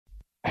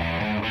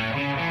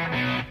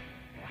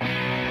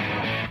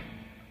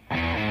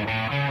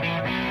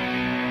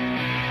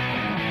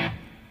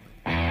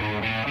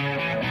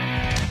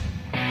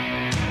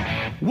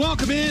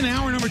Welcome in,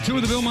 hour number 2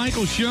 of the Bill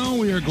Michaels Show.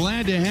 We are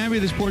glad to have you.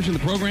 This portion of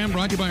the program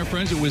brought to you by our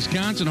friends at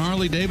Wisconsin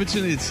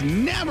Harley-Davidson. It's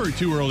never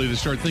too early to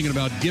start thinking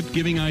about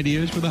gift-giving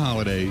ideas for the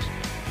holidays.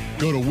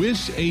 Go to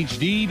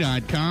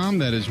wishd.com.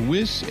 That is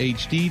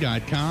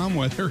wishd.com.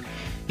 Whether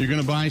you're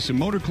going to buy some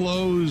motor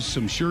clothes,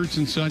 some shirts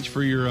and such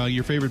for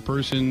your favorite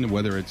person,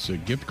 whether it's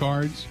gift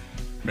cards,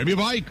 maybe a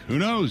bike, who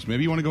knows?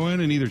 Maybe you want to go in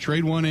and either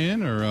trade one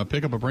in or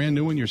pick up a brand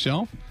new one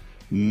yourself.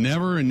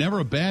 Never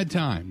a bad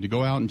time to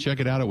go out and check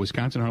it out at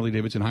Wisconsin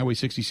Harley-Davidson, Highway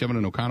 67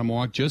 in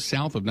Oconomowoc, just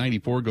south of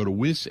 94. Go to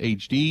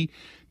wishd.com.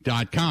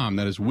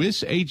 That is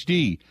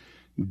wishd.com.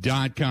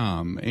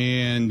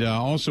 And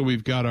also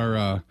we've got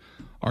our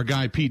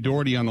guy Pete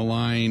Doherty on the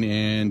line,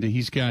 and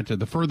he's got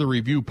the Further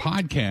Review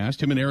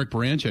podcast. Him and Eric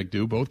Baranchek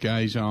do, both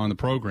guys on the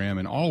program,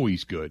 and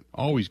always good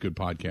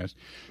podcast.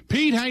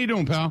 Pete, how you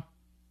doing, pal?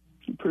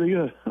 Pretty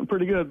good. I'm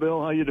pretty good,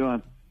 Bill. How you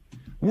doing?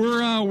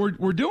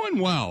 We're doing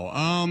well.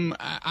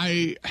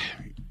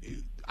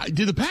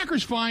 Did the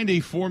Packers find a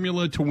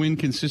formula to win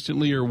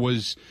consistently, or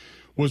was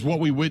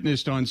what we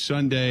witnessed on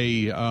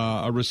Sunday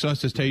a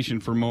resuscitation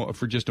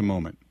for just a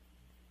moment?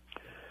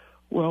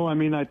 Well, I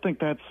mean, I think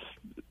but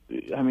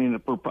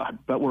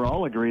we're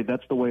all agreed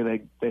that's the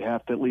way they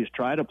have to at least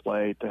try to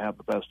play to have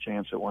the best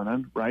chance at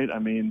winning, right? I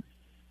mean,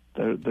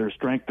 their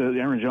strength,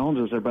 Aaron Jones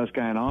is their best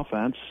guy in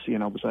offense,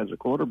 besides the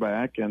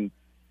quarterback, and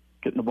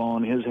getting the ball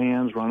in his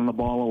hands, running the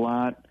ball a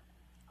lot.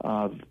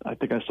 I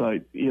think I saw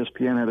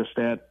ESPN had a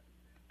stat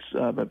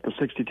that the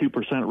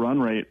 62%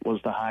 run rate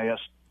was the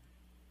highest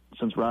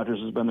since Rodgers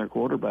has been their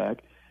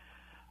quarterback.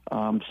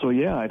 I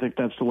think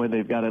that's the way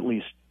they've got to at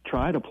least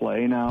try to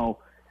play. Now,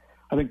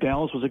 I think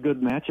Dallas was a good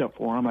matchup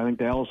for them. I think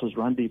Dallas's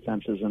run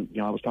defense isn't,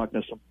 I was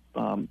talking to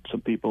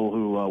some people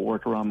who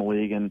work around the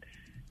league, and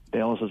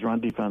Dallas's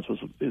run defense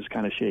is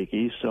kind of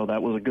shaky, so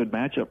that was a good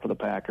matchup for the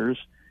Packers.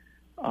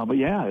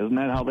 Isn't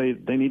that how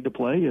they need to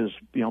play? Is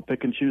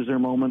pick and choose their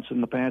moments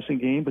in the passing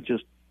game, but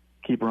just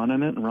keep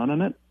running it.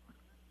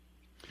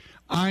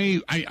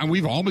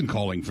 We've all been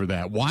calling for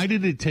that. Why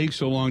did it take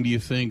so long, do you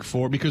think?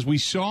 Because we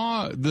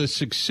saw the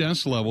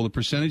success level, the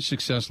percentage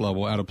success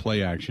level out of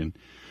play action.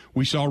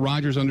 We saw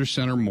Rodgers under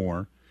center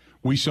more.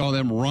 We saw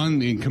them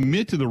run and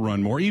commit to the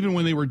run more, even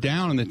when they were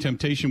down and the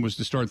temptation was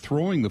to start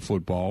throwing the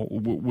football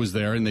was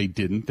there, and they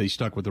didn't. They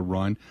stuck with the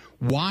run.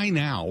 Why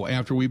now,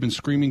 after we've been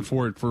screaming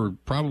for it for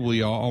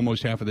probably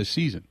almost half of this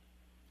season?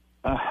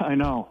 I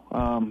know.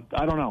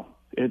 I don't know.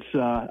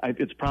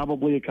 It's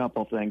probably a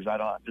couple things.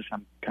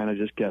 I'm kind of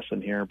just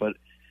guessing here, but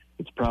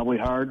it's probably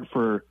hard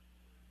for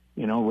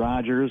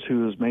Rodgers,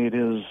 who's made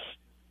his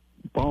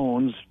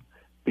bones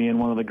being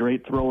one of the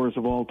great throwers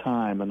of all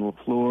time, and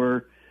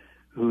LaFleur,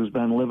 who's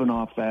been living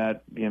off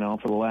that,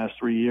 for the last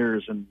 3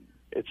 years, and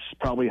it's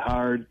probably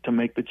hard to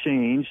make the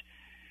change.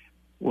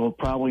 We'll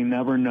probably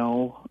never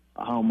know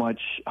how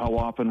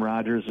often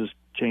Rodgers is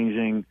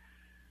changing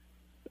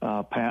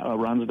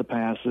runs to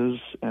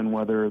passes and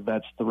whether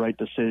that's the right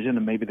decision,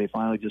 and maybe they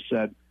finally just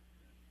said,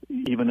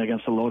 even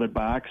against a loaded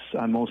box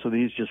on most of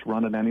these, just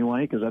run it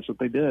anyway, because that's what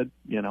they did,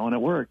 and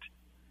it worked.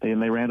 They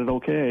ran it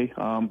okay,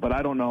 but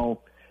I don't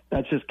know.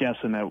 That's just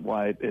guessing at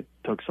why it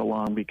took so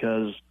long,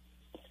 because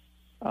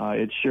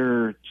it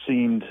sure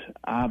seemed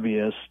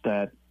obvious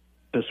that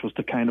this was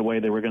the kind of way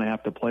they were going to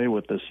have to play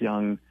with this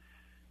young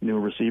new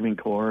receiving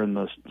core and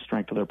the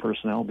strength of their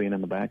personnel being in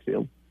the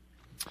backfield.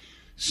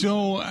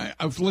 So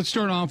let's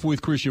start off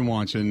with Christian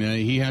Watson.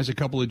 He has a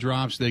couple of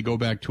drops. They go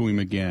back to him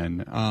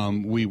again.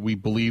 We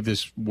believe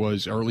this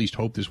was, or at least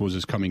hope this was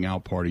his coming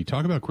out party.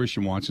 Talk about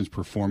Christian Watson's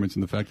performance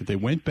and the fact that they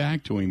went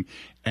back to him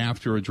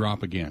after a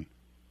drop again.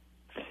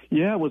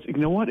 Yeah,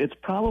 it's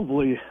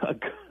probably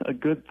a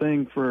good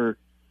thing for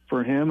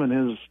him and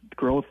his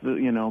growth,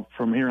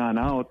 from here on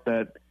out,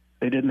 that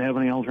they didn't have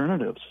any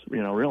alternatives,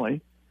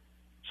 really.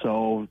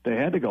 So they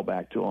had to go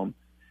back to him.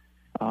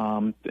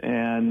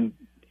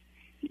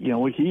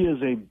 He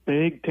is a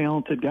big,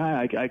 talented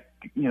guy.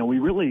 We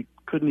really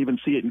couldn't even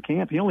see it in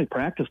camp. He only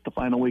practiced the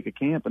final week of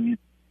camp, and he's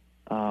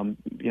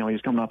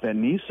coming off that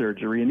knee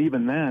surgery. And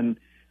even then,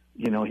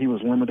 he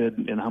was limited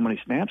in how many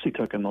snaps he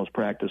took in those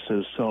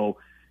practices. So,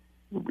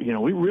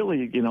 we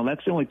really,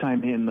 that's the only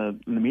time in the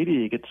media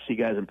you get to see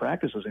guys in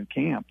practices in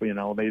camp.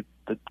 The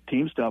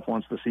team stuff,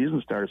 once the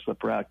season starts, the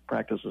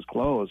practice is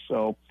closed.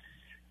 So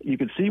you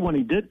could see when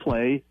he did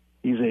play,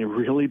 he's a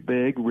really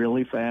big,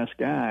 really fast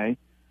guy.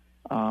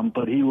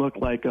 But he looked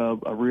like a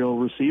real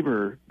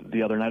receiver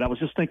the other night. I was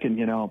just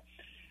thinking,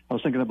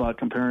 about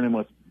comparing him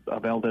with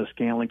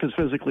Valdez-Scantling, because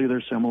physically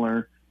they're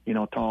similar,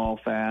 tall,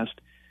 fast.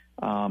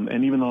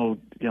 And even though,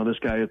 this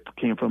guy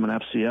came from an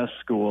FCS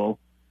school,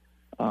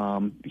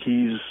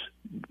 he's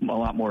a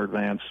lot more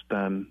advanced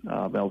than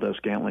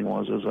Valdez-Scantling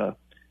was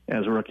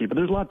as a rookie. But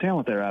there's a lot of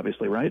talent there,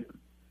 obviously, right?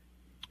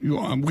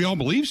 We all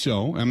believe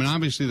so. I mean,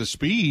 obviously the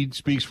speed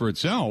speaks for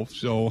itself,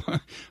 so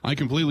I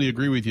completely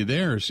agree with you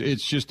there.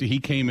 It's just he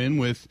came in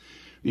with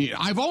 –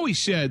 I've always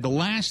said the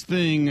last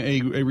thing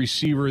a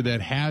receiver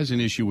that has an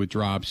issue with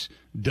drops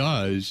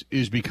does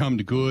is become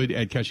good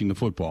at catching the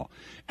football.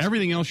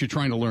 Everything else you're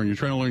trying to learn. You're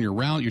trying to learn your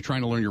route. You're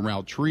trying to learn your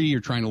route tree. You're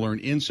trying to learn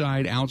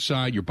inside,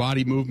 outside, your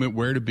body movement,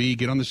 where to be,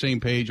 get on the same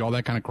page, all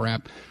that kind of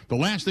crap. The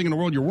last thing in the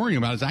world you're worrying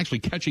about is actually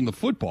catching the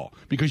football,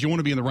 because you want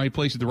to be in the right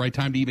place at the right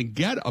time to even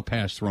get a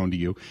pass thrown to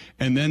you,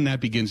 and then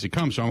that begins to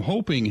come. So I'm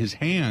hoping his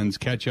hands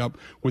catch up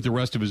with the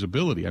rest of his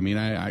ability. I mean,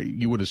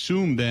 you would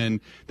assume then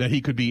that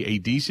he could be a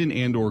decent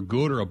and or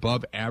good or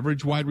above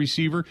average wide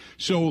receiver.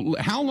 So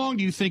how long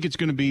do you think it's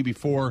going to be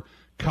before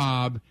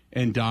Cobb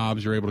and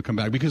Dobbs are able to come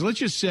back? Because let's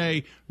just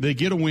say they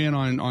get a win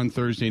on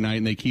Thursday night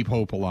and they keep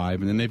hope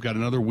alive, and then they've got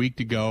another week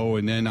to go,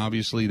 and then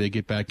obviously they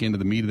get back into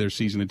the meat of their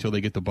season until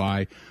they get the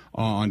bye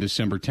on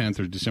December 10th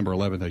or December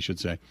 11th, I should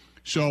say.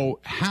 So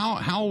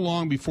how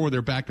long before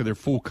they're back to their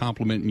full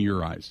complement in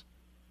your eyes?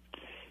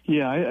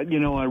 Yeah,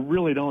 I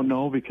really don't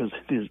know, because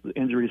this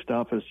injury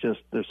stuff is just,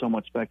 there's so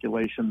much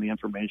speculation. The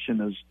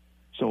information is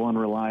so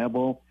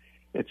unreliable.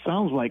 It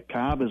sounds like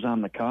Cobb is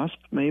on the cusp,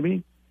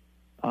 maybe.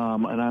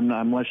 And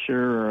I'm less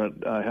sure, or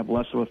I have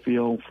less of a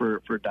feel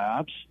for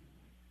Dobbs.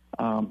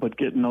 But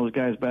getting those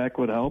guys back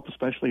would help,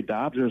 especially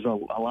Dobbs. There's a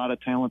lot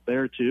of talent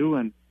there, too.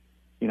 And,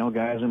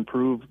 guys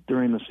improve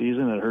during the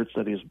season. It hurts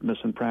that he's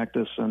missing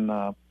practice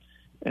and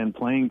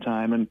playing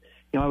time. And,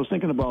 I was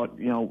thinking about,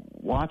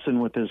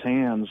 Watson with his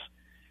hands.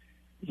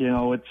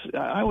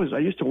 I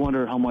used to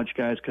wonder how much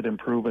guys could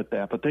improve at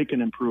that, but they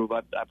can improve.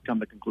 I've come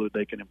to conclude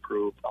they can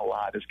improve a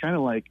lot. It's kind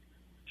of like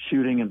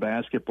shooting in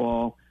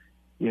basketball.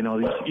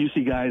 You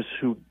see guys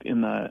who in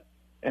the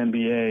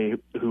NBA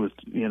who,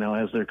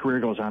 as their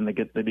career goes on,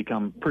 they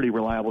become pretty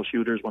reliable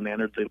shooters. When they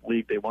entered the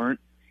league, they weren't.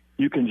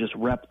 You can just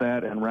rep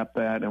that, and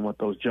with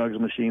those jugs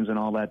machines and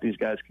all that, these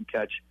guys can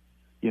catch,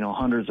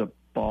 hundreds of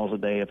balls a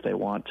day if they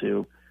want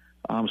to.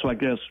 So I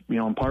guess,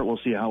 in part we'll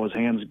see how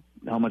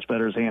much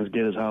better his hands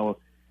get, is how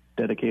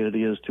dedicated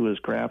he is to his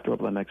craft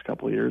over the next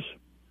couple of years.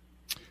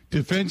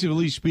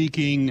 Defensively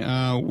speaking,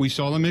 we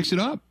saw them mix it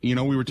up. We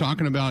were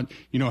talking about,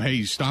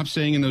 hey, stop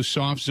staying in those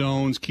soft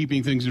zones,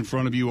 keeping things in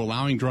front of you,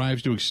 allowing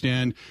drives to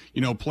extend,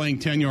 playing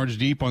 10 yards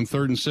deep on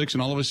 3rd and 6,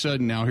 and all of a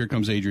sudden now here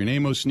comes Adrian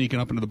Amos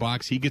sneaking up into the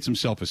box. He gets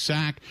himself a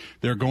sack.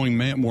 They're going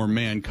more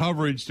man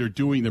coverage. They're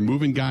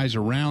moving guys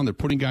around. They're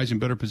putting guys in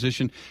better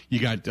position. You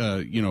got,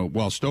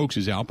 Stokes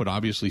is out, but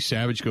obviously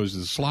Savage goes to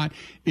the slot.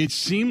 It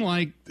seemed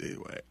like,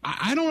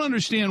 I don't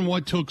understand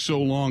what took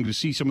so long to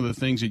see some of the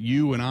things that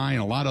you and I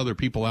and a lot of other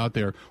people out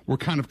there were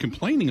kind of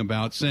complaining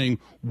about, saying,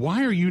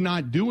 why are you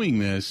not doing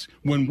this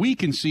when we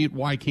can see it?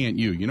 Why can't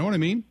you? You know what I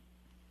mean?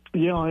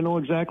 Yeah, I know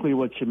exactly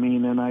what you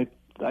mean. And I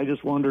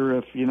just wonder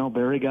if,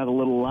 Barry got a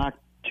little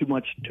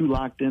too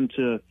locked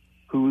into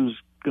who's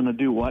going to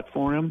do what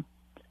for him,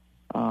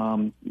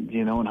 and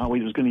how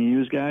he was going to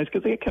use guys.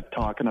 Because they kept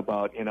talking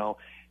about,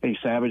 hey,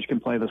 Savage can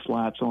play the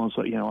slot,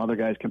 so-and-so, other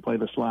guys can play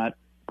the slot.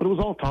 But it was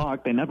all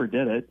talk. They never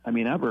did it. I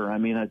mean, ever. I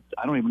mean,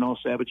 I don't even know if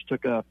Savage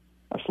took a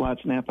slot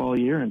snap all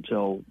year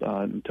until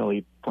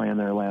he played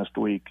there last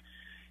week.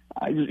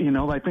 I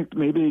think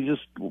maybe they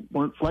just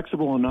weren't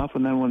flexible enough,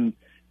 and then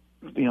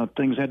when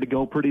things had to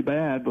go pretty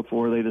bad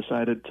before they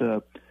decided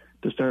to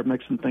start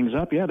mixing things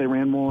up. Yeah, they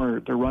ran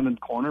more. They're running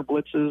corner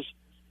blitzes.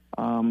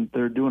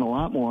 They're doing a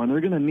lot more, and they're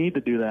going to need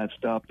to do that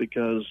stuff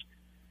because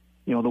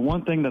the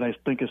one thing that I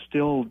think is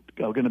still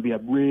going to be a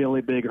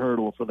really big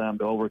hurdle for them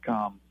to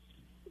overcome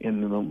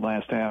in the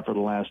last half or the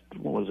last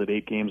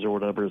 8 games or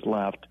whatever is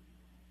left.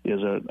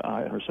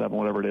 Or 7,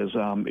 whatever it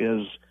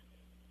is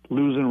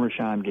losing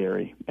Rashawn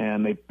Gary.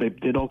 And they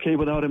did okay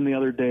without him the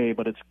other day,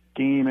 but it's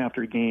game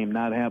after game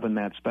not having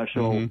that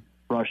special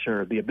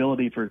rusher, the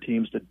ability for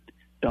teams to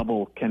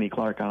double Kenny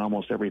Clark on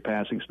almost every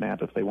passing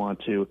snap if they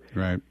want to.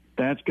 Right.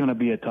 That's going to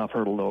be a tough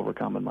hurdle to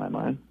overcome in my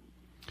mind.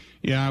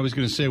 Yeah, I was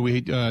going to say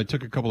we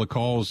took a couple of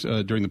calls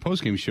during the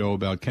postgame show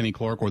about Kenny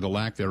Clark or the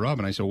lack thereof,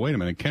 and I said, wait a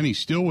minute, Kenny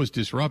still was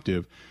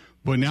disruptive,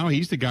 but now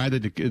he's the guy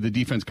that the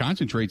defense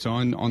concentrates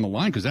on the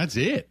line because that's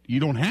it. You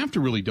don't have to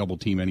really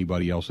double-team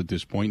anybody else at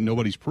this point.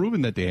 Nobody's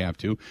proven that they have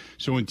to.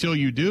 So until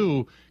you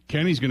do,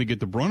 Kenny's going to get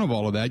the brunt of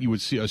all of that. You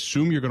would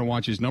assume you're going to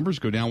watch his numbers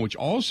go down, which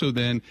also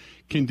then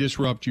can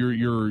disrupt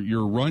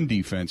your run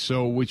defense,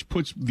 so which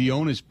puts the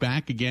onus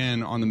back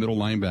again on the middle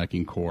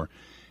linebacking core.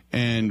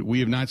 And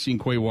we have not seen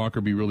Quay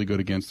Walker be really good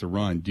against the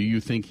run. Do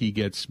you think he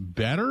gets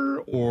better,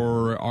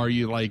 or are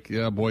you like,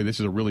 oh boy, this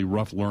is a really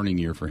rough learning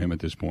year for him at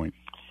this point?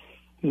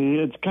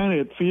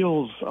 It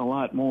feels a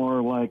lot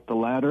more like the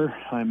latter.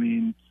 I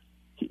mean,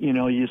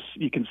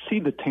 you can see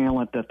the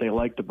talent that they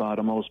liked about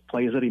him. Those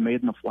plays that he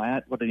made in the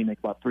flat, what did he make,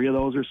 about 3 of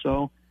those or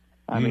so?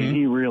 I mean,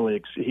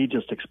 he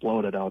just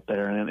exploded out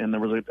there. And there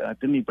was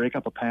didn't he break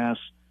up a pass?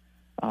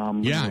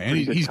 And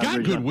he's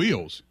got good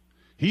wheels.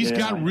 He's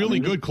got really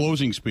good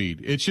closing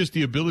speed. It's just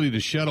the ability to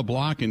shed a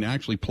block and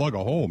actually plug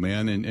a hole,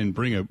 man, and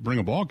bring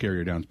a ball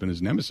carrier down. It's been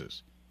his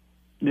nemesis.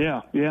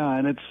 Yeah,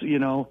 and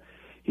it's,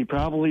 he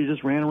probably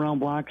just ran around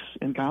blocks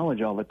in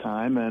college all the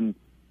time, and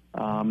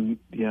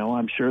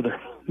I'm sure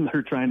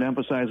they're trying to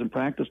emphasize in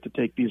practice to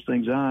take these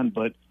things on,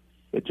 but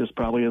it just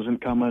probably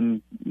isn't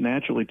coming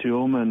naturally to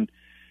him. And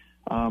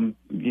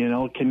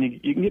You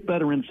can get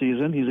better in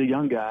season. He's a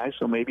young guy,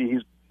 so maybe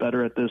he's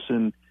better at this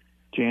in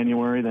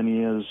January than he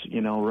is,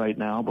 right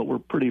now. But we're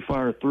pretty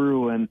far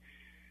through, and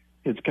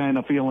it's kind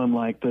of feeling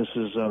like this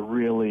is a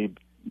really,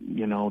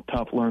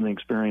 tough learning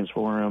experience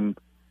for him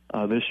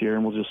this year,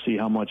 and we'll just see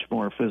how much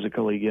more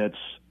physical he gets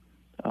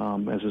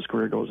as his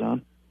career goes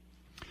on.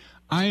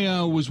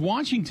 I was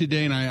watching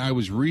today, and I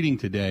was reading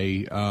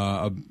today,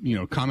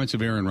 comments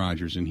of Aaron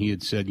Rodgers, and he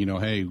had said,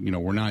 hey,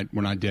 we're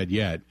not dead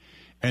yet,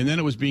 and then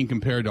it was being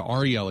compared to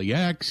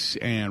RELEX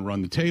and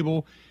Run the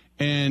Table,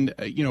 and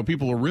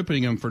people are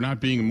ripping him for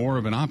not being more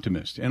of an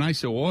optimist. And I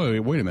said,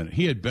 well, wait a minute,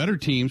 he had better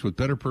teams with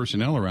better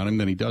personnel around him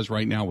than he does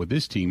right now with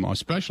this team,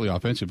 especially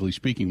offensively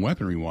speaking,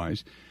 weaponry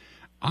wise.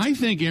 I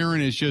think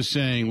Aaron is just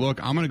saying, look,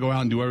 I'm going to go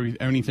out and do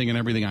anything and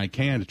everything I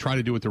can to try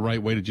to do it the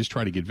right way to just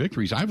try to get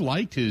victories. I've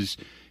liked his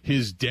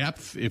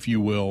depth, if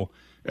you will,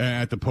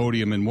 at the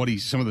podium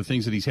and some of the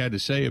things that he's had to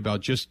say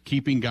about just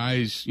keeping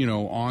guys,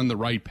 on the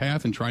right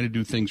path and trying to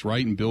do things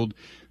right and build,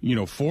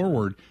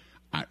 forward.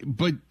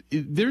 But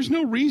there's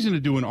no reason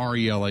to do an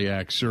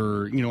RELAX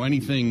or,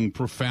 anything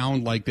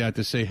profound like that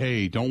to say,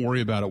 hey, don't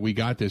worry about it, we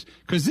got this.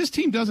 Because this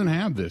team doesn't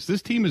have this.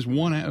 This team is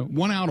one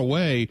out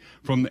away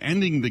from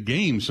ending the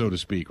game, so to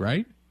speak,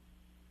 right?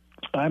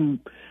 I'm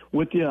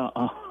with you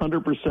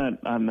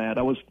 100% on that.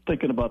 I was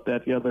thinking about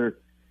that the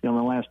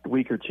last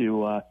week or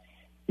two.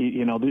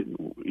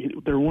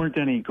 There weren't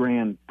any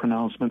grand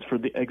pronouncements for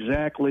the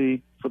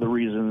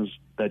reasons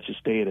that you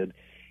stated.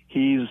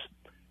 The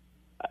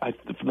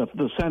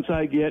sense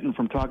I get, and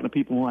from talking to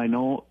people who I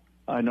know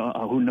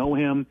who know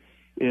him,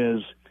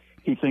 is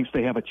he thinks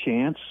they have a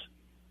chance,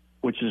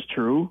 which is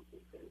true.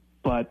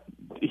 But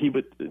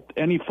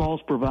any false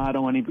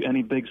bravado,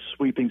 any big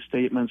sweeping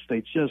statements,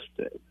 they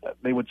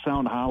would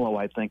sound hollow.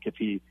 I think if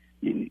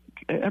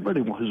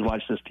everybody who's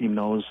watched this team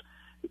knows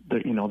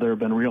that there have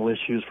been real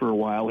issues for a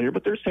while here,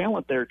 but there's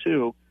talent there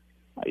too.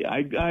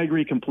 I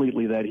agree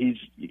completely that he's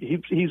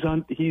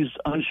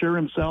unsure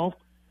himself,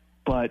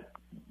 but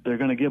they're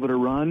going to give it a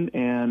run,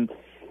 and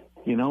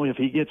if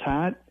he gets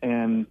hot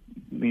and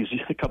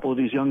a couple of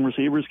these young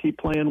receivers keep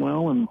playing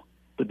well, and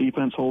the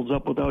defense holds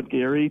up without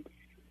Gary,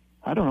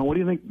 I don't know. What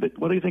do you think?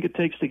 What do you think it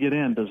takes to get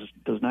in? Does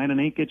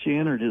 9-8 get you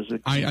in, or does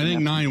it? I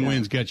think 9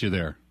 wins get you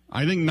there.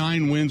 I think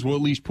 9 wins will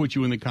at least put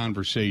you in the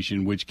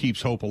conversation, which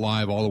keeps hope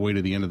alive all the way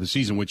to the end of the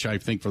season. Which I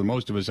think for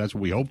most of us, that's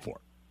what we hope for.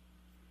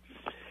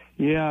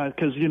 Yeah,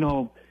 because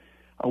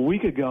a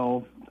week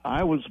ago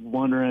I was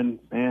wondering,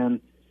 man,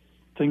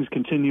 things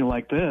continue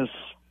like this,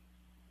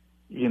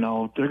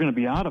 they're going to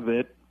be out of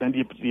it. Then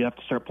you have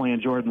to start playing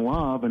Jordan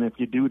Love, and if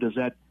you do, does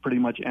that pretty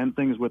much end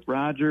things with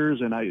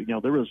Rodgers? And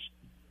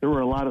there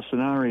were a lot of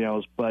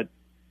scenarios, but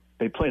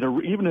they played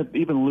even if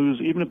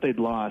they'd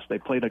lost, they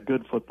played a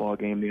good football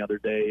game the other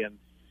day, and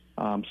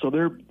so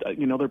they're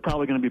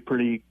probably going to be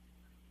pretty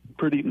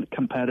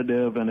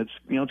competitive, and it's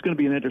going to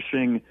be an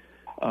interesting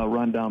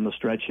run down the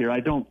stretch here. I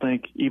don't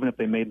think even if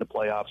they made the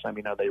playoffs,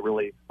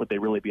 would they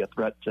really be a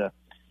threat to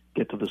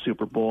get to the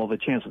Super Bowl? The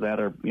chance of that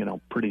are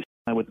pretty,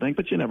 I would think,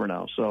 but you never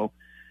know. So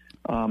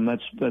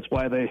that's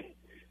why they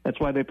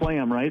play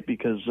them, right?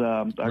 Because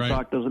our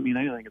talk doesn't mean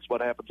anything. It's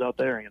what happens out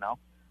there,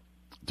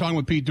 Talking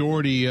with Pete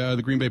Doherty,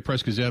 the Green Bay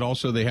Press-Gazette.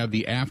 Also, they have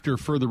the After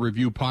Further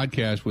Review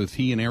podcast with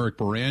he and Eric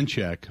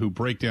Baranchek, who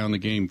break down the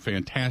game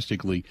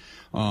fantastically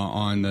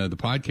on the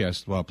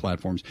podcast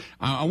platforms.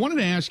 I wanted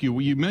to ask you,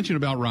 you mentioned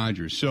about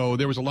Rodgers. So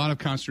there was a lot of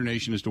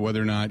consternation as to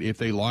whether or not, if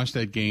they lost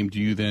that game, do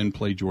you then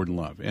play Jordan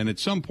Love? And at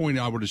some point,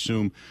 I would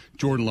assume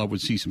Jordan Love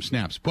would see some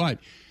snaps. But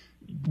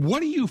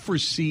what do you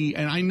foresee?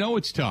 And I know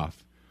it's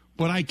tough,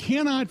 but I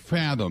cannot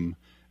fathom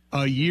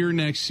a year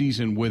next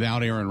season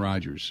without Aaron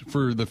Rodgers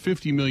for the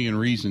 50 million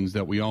reasons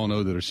that we all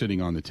know that are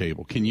sitting on the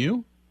table. Can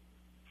you?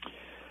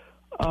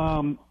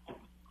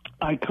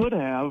 I could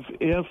have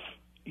if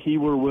he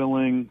were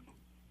willing,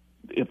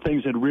 if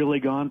things had really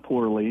gone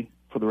poorly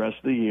for the rest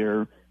of the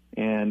year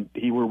and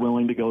he were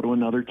willing to go to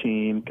another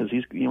team, because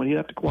he'd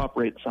have to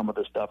cooperate in some of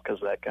this stuff because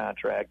of that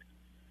contract.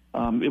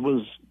 It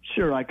was,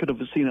 sure, I could have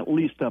seen at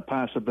least a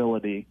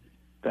possibility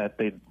that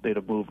they'd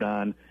have moved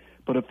on.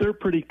 But if they're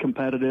pretty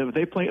competitive,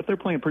 if they're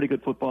playing pretty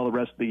good football the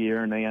rest of the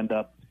year and they end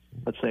up,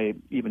 let's say,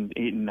 even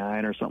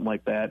 8-9 or something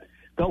like that,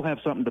 they'll have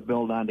something to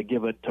build on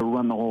to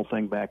run the whole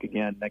thing back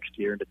again next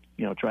year to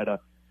try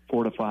to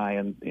fortify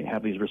and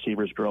have these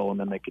receivers grow, and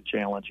then they could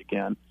challenge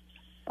again.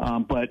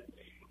 But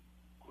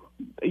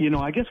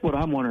I guess what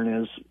I'm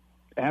wondering is,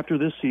 after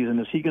this season,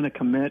 is he going to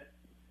commit?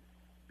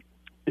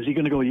 Is he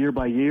going to go year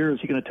by year? Is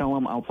he going to tell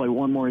them, I'll play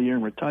one more year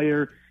and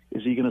retire?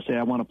 Is he going to say,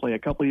 I want to play a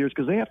couple of years?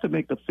 Because they have to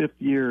make the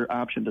 5th-year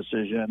option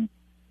decision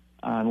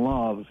on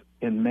Love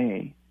in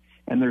May.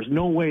 And there's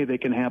no way they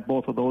can have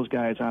both of those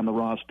guys on the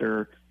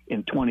roster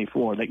in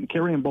 24. They can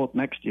carry them both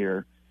next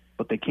year,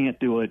 but they can't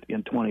do it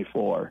in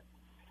 24.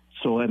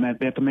 So and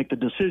they have to make the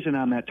decision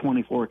on that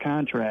 24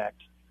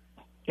 contract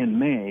in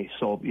May,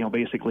 so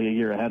basically a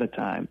year ahead of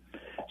time.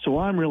 So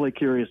I'm really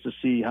curious to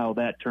see how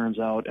that turns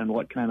out and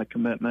what kind of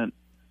commitment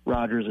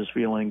Rodgers is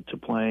feeling to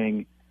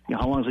playing.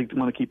 How long does he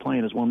want to keep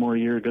playing? Is one more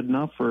year good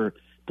enough, or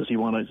Does he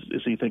want to?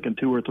 Is he thinking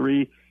 2 or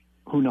 3?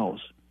 Who knows?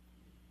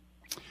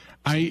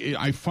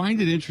 I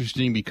find it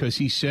interesting because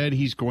he said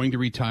he's going to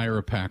retire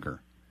a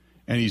Packer,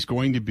 and he's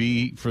going to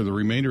be, for the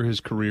remainder of his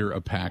career,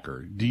 a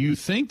Packer. Do you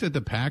think that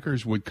the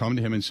Packers would come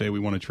to him and say, we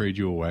want to trade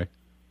you away?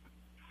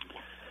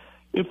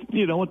 If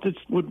it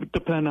would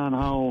depend on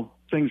how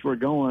things were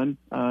going.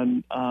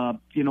 And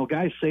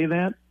guys say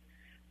that,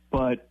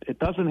 but it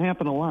doesn't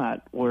happen a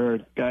lot where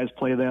guys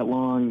play that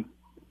long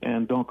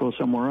and don't go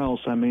somewhere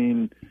else. I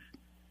mean,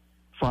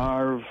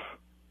 Favre,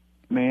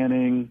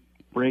 Manning,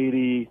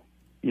 Brady,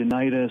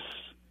 Unitas,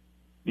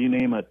 you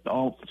name it.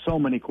 So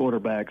many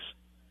quarterbacks,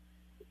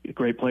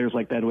 great players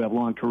like that who have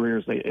long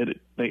careers.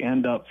 They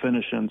end up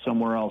finishing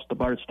somewhere else. The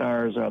Bart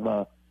Starrs are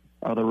the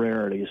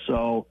rarity.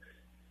 So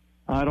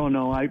I don't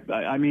know.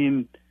 I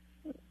mean,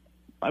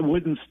 it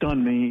wouldn't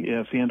stun me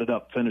if he ended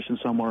up finishing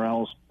somewhere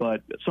else,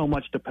 but so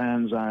much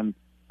depends on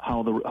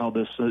how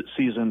this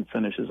season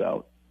finishes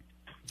out.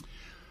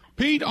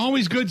 Pete,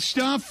 always good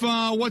stuff.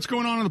 What's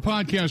going on the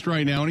podcast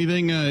right now?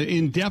 Anything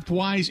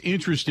in-depth-wise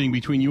interesting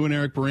between you and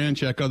Eric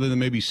Baranczyk other than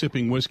maybe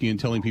sipping whiskey and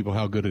telling people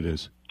how good it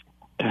is?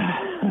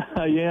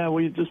 Yeah,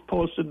 we just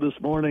posted this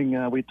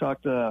morning. We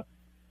talked,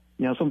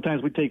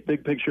 sometimes we take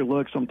big-picture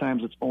looks.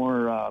 Sometimes it's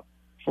more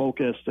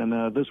focused.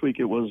 And this week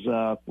it was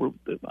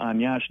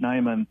on Josh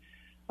Nijman.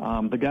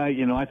 The guy,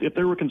 if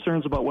there were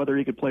concerns about whether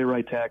he could play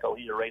right tackle,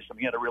 he erased them.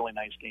 He had a really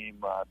nice game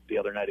the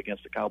other night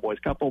against the Cowboys.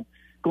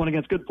 Going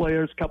against good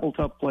players, couple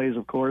tough plays,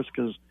 of course,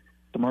 because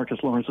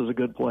DeMarcus Lawrence is a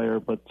good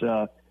player, but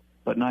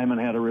Nijman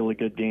had a really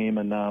good game,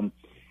 and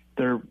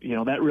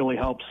that really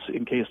helps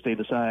in case they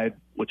decide,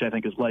 which I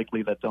think is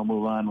likely, that they'll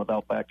move on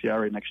without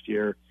Bakhtiari next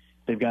year.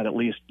 They've got at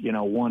least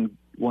one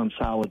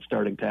solid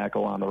starting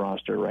tackle on the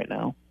roster right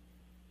now.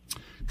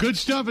 Good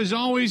stuff as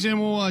always,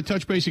 and we'll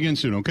touch base again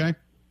soon. Okay.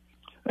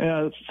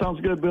 Yeah, sounds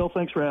good, Bill.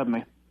 Thanks for having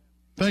me.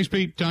 Thanks,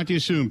 Pete. Talk to you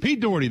soon. Pete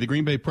Doherty, the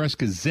Green Bay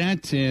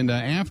Press-Gazette, and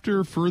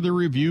after further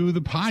review, the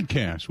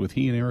podcast with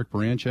he and Eric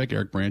Baranczyk.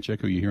 Eric Baranczyk,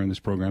 who you hear on this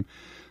program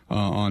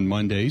on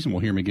Mondays, and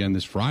we'll hear him again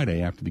this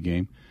Friday after the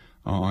game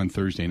on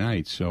Thursday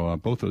night. So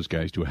both those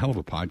guys do a hell of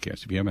a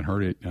podcast. If you haven't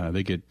heard it,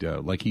 they get,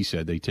 like he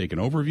said, they take an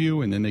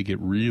overview, and then they get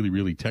really,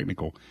 really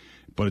technical.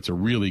 But it's a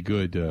really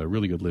good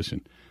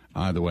listen.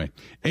 Either way.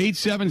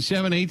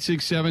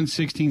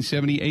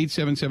 877-867-1670,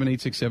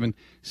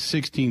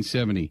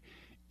 877-867-1670.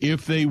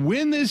 If they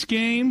win this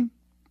game,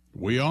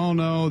 we all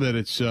know that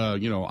it's,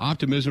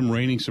 optimism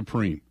reigning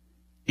supreme.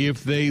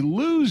 If they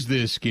lose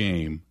this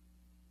game,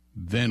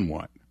 then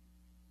what?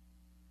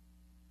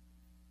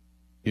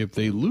 If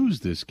they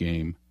lose this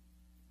game,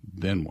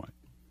 then what?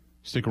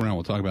 Stick around.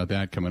 We'll talk about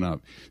that coming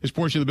up. This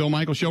portion of the Bill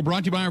Michaels Show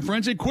brought to you by our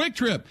friends at Quick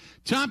Trip.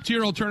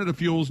 Top-tier alternative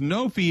fuels,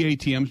 no fee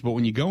ATMs, but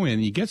when you go in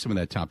and you get some of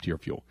that top-tier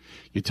fuel,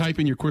 you type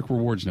in your Quick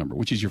Rewards number,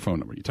 which is your phone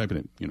number. You type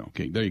it in.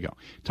 Okay, there you go.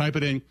 Type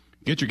it in.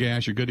 Get your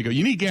gas, you're good to go.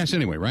 You need gas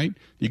anyway, right?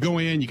 You go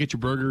in, you get your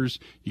burgers,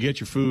 you get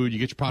your food, you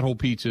get your pothole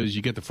pizzas,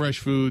 you get the fresh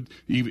food,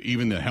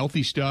 even the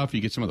healthy stuff,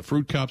 you get some of the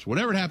fruit cups,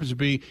 whatever it happens to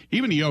be,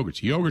 even the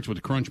yogurts with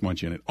the Crunch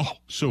Munch in it. Oh,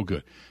 so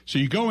good. So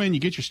you go in,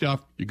 you get your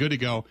stuff, you're good to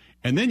go,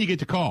 and then you get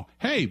to call.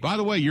 Hey, by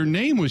the way, your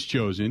name was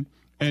chosen,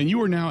 and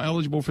you are now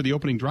eligible for the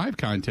opening drive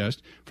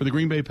contest for the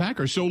Green Bay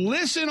Packers. So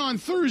listen on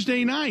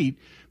Thursday night,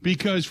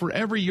 because for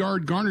every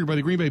yard garnered by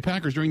the Green Bay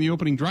Packers during the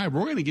opening drive,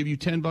 we're going to give you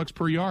 $10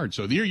 per yard.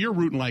 So you're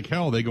rooting like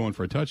hell. They go in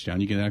for a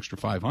touchdown. You get an extra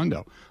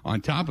 $500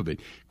 on top of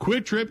it.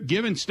 Quick Trip,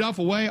 giving stuff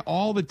away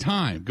all the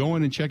time. Go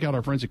in and check out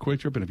our friends at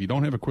Quick Trip. And if you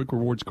don't have a Quick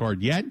Rewards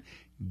card yet,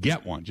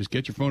 get one. Just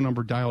get your phone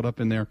number dialed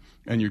up in there,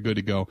 and you're good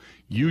to go.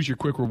 Use your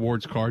Quick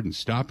Rewards card and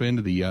stop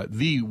into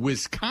the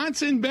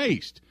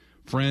Wisconsin-based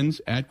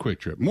friends at Quick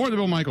Trip. More of the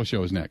Bill Michaels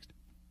Show is next.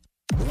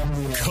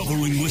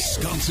 Covering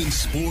Wisconsin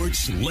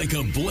sports like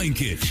a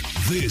blanket.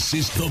 This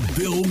is the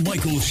Bill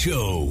Michaels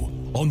Show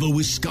on the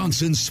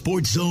Wisconsin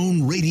Sports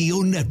Zone Radio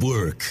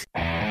Network.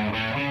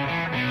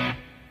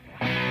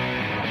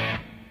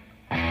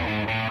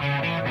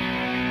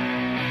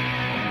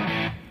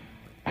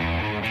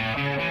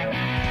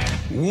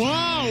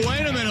 Whoa,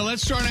 wait a minute.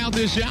 Let's start out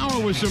this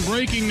hour with some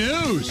breaking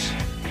news.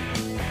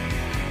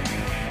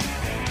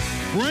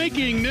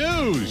 Breaking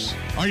news.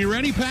 Are you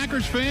ready,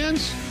 Packers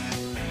fans?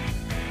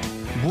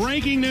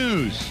 Breaking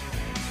news.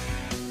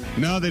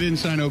 No, they didn't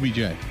sign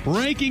OBJ.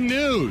 Breaking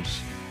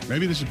news.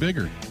 Maybe this is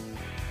bigger.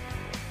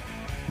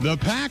 The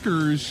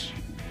Packers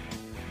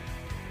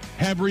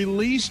have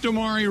released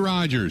Amari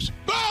Rodgers.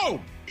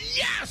 Boom!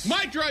 Yes!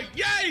 Mike Drake.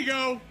 There you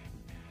go.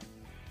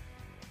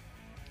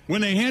 When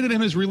they handed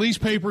him his release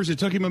papers, it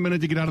took him a minute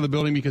to get out of the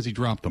building because he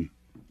dropped them.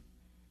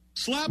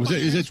 Slap my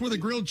ass with a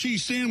grilled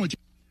cheese sandwich.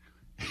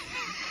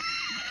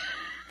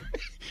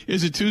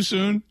 Is it too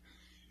soon?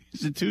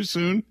 Is it too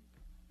soon?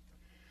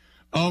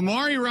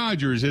 Amari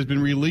Rodgers has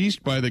been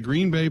released by the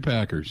Green Bay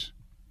Packers.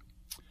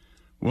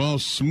 Well,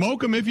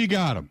 smoke him if you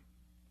got him.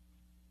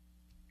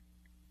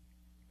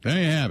 There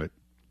you have it.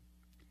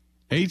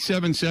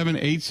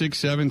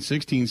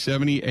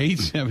 877-867-1670,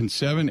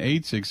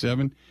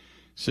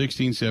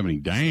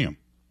 877-867-1670. Damn.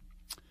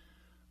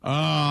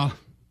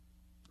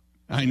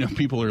 I know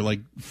people are, like,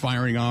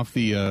 firing off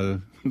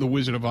the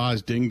Wizard of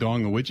Oz Ding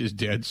Dong, the Witch is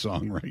Dead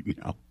song right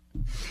now.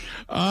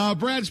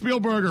 Brad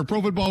Spielberger,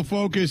 Pro Football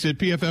Focus at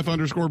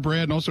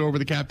PFF_Brad, and also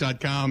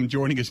overthecap.com,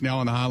 joining us now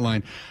on the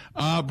hotline.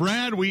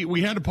 Brad,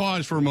 we had to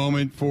pause for a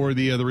moment for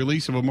the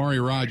release of Amari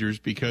Rodgers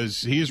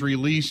because he has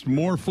released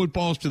more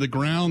footballs to the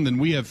ground than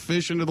we have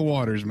fish into the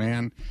waters,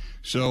 man.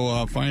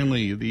 So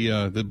finally,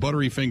 the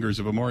buttery fingers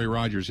of Amari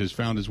Rodgers has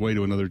found his way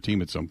to another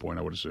team at some point,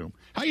 I would assume.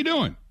 How you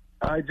doing?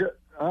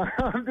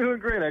 I'm doing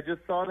great. I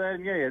just saw that,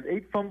 and yeah, he has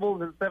 8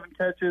 fumbles and 7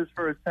 catches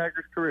for his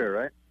Packers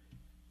career, right?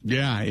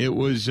 Yeah, it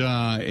was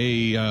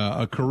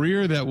a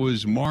career that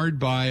was marred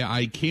by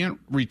I can't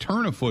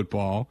return a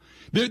football.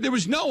 There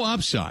was no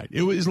upside.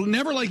 It was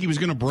never like he was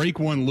going to break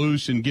one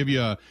loose and give you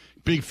a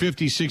big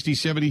 50, 60,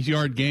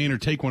 70-yard gain or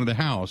take one to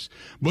the house.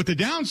 But the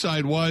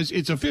downside was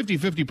it's a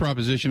 50-50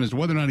 proposition as to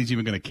whether or not he's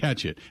even going to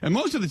catch it. And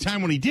most of the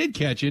time when he did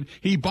catch it,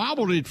 he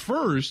bobbled it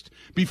first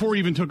before he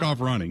even took off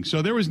running.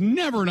 So there was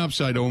never an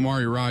upside to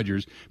Amari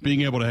Rodgers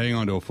being able to hang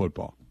on to a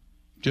football.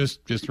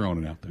 Just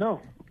throwing it out there. No.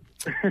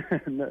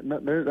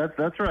 No,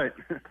 that's right.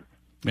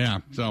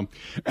 Yeah. So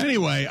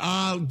anyway,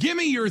 give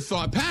me your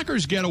thought.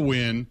 Packers get a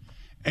win,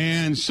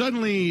 and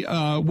suddenly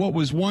what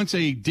was once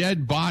a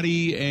dead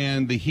body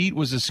and the heat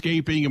was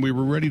escaping and we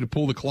were ready to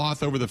pull the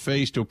cloth over the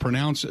face to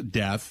pronounce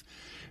death,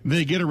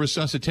 they get a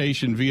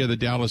resuscitation via the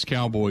Dallas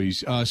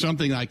Cowboys.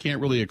 Something I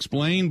can't really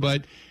explain,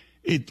 but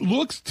it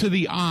looks to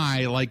the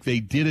eye like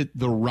they did it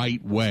the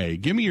right way.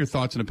 Give me your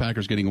thoughts on the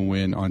Packers getting a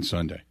win on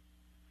Sunday.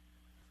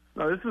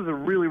 No, this was a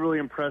really, really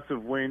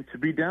impressive win. To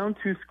be down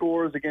 2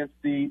 scores against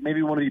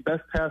maybe one of the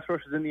best pass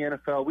rushes in the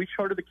NFL. We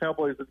charted the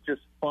Cowboys with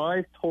just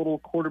 5 total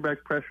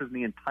quarterback pressures in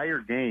the entire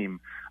game.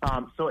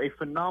 So a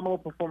phenomenal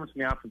performance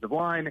from the offensive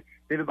line.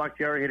 David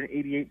Bakhtiari had an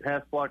 88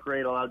 pass block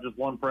rate, allowed just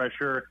 1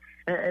 pressure.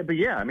 But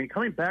yeah, I mean,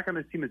 coming back on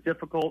this team is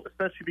difficult,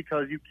 especially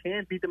because you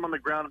can't beat them on the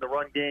ground in the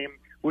run game,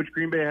 which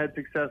Green Bay had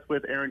success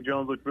with. Aaron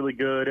Jones looked really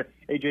good.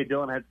 A.J.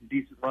 Dillon had some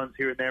decent runs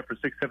here and there for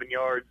 6-7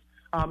 yards.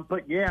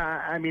 But, yeah,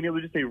 I mean, it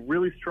was just a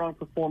really strong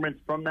performance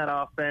from that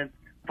offense.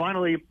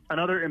 Finally,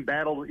 another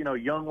embattled,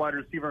 young wide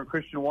receiver in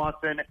Christian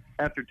Watson,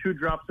 after 2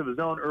 drops of his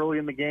own early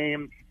in the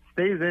game,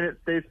 stays in it,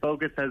 stays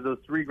focused, has those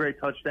 3 great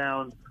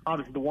touchdowns.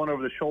 Obviously, the one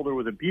over the shoulder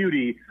was a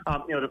beauty,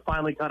 to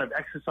finally kind of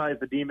exercise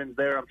the demons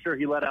there. I'm sure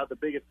he let out the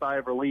biggest sigh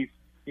of relief,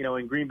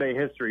 in Green Bay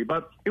history.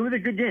 But it was a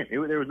good game.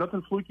 There was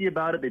nothing fluky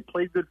about it. They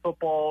played good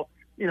football.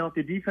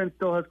 The defense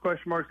still has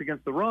question marks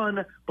against the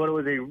run, but it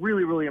was a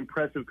really, really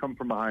impressive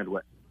come-from-behind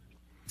win.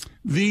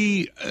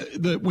 We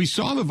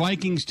saw the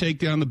Vikings take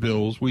down the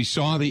Bills. We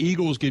saw the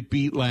Eagles get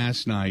beat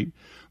last night.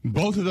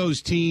 Both of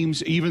those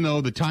teams, even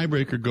though the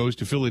tiebreaker goes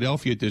to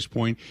Philadelphia at this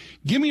point,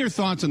 give me your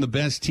thoughts on the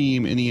best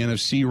team in the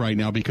NFC right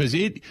now, because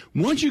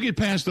once you get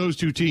past those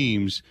 2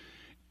 teams,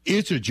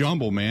 it's a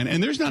jumble, man.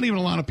 And there's not even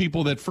a lot of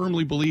people that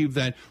firmly believe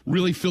that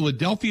really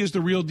Philadelphia is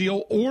the real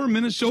deal or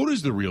Minnesota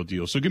is the real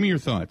deal. So give me your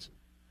thoughts.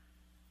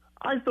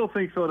 I still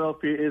think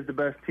Philadelphia is the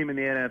best team in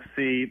the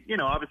NFC.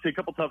 Obviously a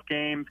couple tough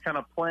games, kind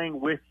of playing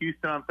with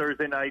Houston on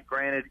Thursday night.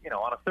 Granted,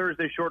 on a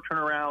Thursday short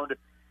turnaround,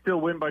 still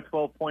win by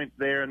 12 points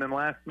there. And then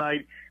last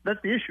night,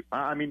 that's the issue.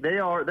 I mean,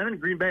 them and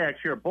Green Bay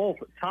actually are both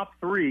top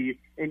 3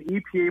 in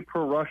EPA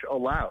per rush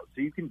allowed.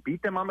 So you can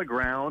beat them on the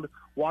ground.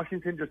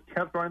 Washington just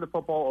kept running the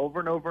football over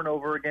and over and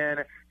over again.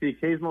 The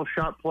occasional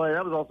shot play,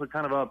 that was also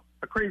kind of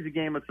a crazy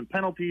game with some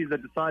penalties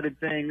that decided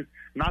things,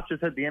 not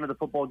just at the end of the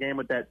football game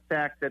with that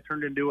sack that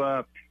turned into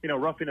a,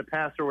 roughing a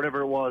pass or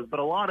whatever it was, but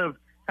a lot of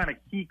kind of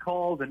key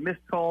calls and missed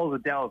calls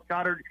with Dallas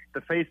Goedert,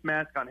 the face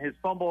mask on his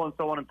fumble, and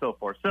so on and so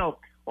forth. So,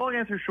 long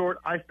answer short,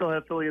 I still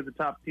have Philly as the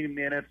top team in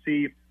the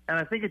NFC, and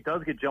I think it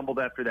does get jumbled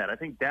after that. I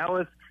think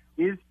Dallas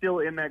is still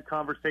in that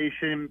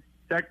conversation.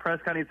 Dak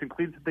Prescott needs to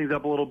clean some things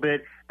up a little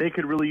bit. They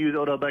could really use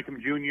Odell Beckham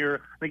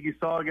Jr. I think you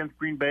saw against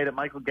Green Bay that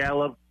Michael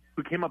Gallup,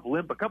 who came up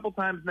limp a couple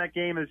times in that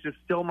game, is just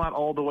still not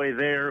all the way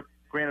there.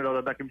 Granted,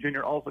 Odell Beckham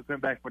Jr. also coming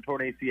back from a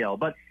torn ACL.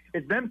 But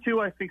it's them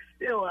 2 I think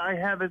still I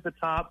have as the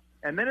top.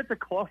 And then it's a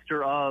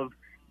cluster of,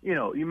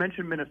 you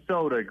mentioned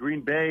Minnesota,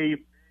 Green Bay,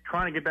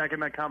 trying to get back in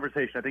that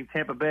conversation. I think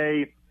Tampa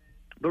Bay.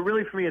 But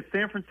really for me, it's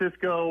San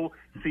Francisco,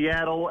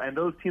 Seattle, and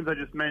those teams I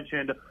just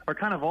mentioned are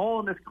kind of all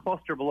in this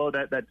cluster below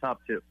that top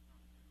 2.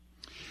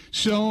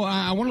 So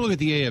I want to look at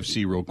the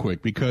AFC real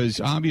quick, because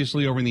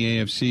obviously over in the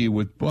AFC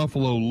with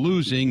Buffalo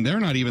losing, they're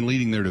not even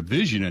leading their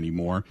division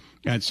anymore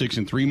at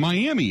 6-3.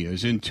 Miami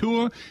is in.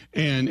 Tua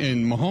and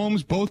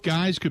Mahomes, both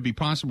guys could be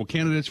possible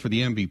candidates for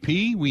the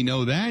MVP. We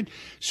know that.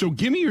 So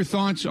give me your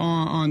thoughts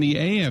on the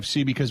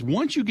AFC, because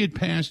once you get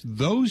past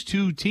those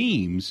 2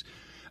 teams,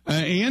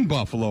 and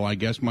Buffalo, I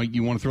guess,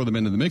 you want to throw them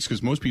into the mix,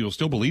 because most people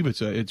still believe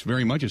it's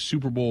very much a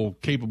Super Bowl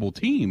capable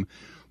team.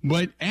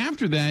 But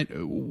after that,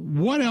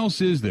 what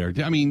else is there?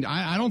 I mean,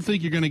 I don't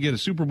think you're going to get a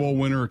Super Bowl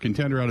winner or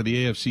contender out of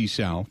the AFC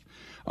South.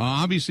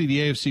 Obviously, the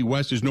AFC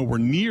West is nowhere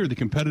near the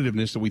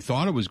competitiveness that we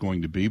thought it was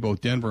going to be.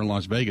 Both Denver and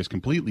Las Vegas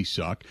completely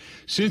suck.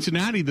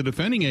 Cincinnati, the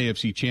defending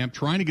AFC champ,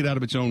 trying to get out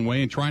of its own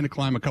way and trying to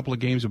climb a couple of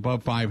games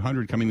above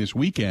 500 coming this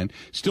weekend,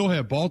 still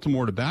have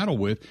Baltimore to battle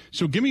with.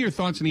 So give me your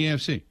thoughts on the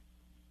AFC.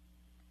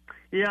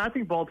 Yeah, I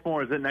think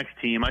Baltimore is the next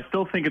team. I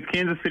still think it's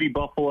Kansas City,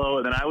 Buffalo,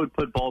 and then I would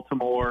put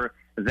Baltimore.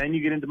 Then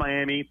you get into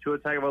Miami. Tua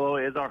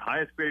Tagovailoa is our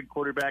highest-graded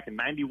quarterback, a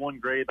 91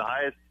 grade, the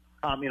highest,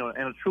 and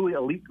a truly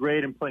elite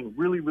grade, and playing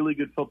really, really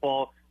good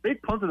football. They've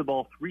punted the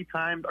ball two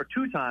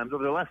times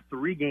over their last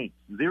 3 games.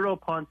 0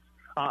 punts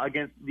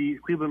against the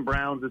Cleveland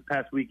Browns this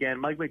past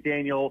weekend. Mike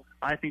McDaniel,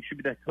 I think, should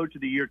be the Coach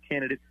of the Year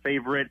candidate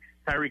favorite.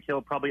 Tyreek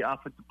Hill, probably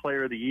Offensive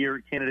Player of the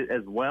Year candidate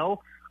as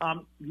well.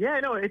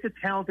 It's a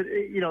talented.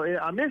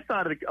 On this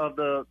side of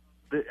the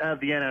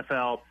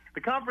NFL,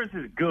 the conference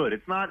is good.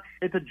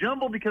 It's a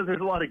jumble because there's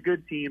a lot of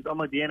good teams,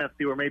 unlike the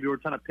NFC, where maybe we're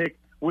trying to pick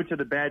which of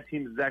the bad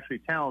teams is actually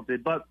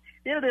talented. But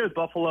there's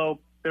Buffalo.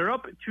 They're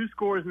up 2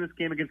 scores in this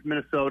game against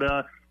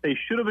Minnesota. They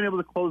should have been able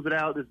to close it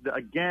out.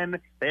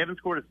 They haven't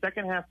scored a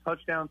second-half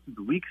touchdown since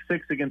Week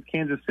 6 against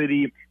Kansas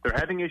City. They're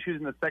having issues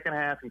in the second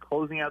half and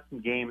closing out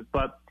some games,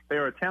 but they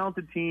are a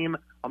talented team.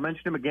 I'll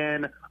mention them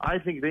again. I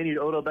think they need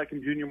Odell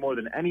Beckham Jr. more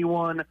than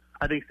anyone.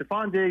 I think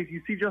Stephon Diggs,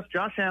 you see just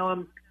Josh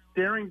Allen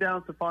staring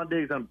down Stephon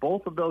Diggs on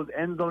both of those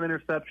end zone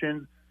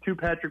interceptions to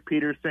Patrick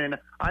Peterson.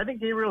 I think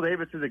Gabriel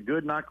Davis is a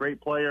good, not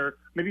great player,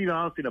 maybe even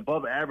honestly an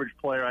above-average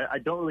player. I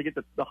don't really get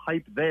the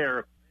hype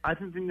there. I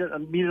think they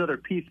need another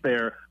piece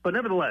there. But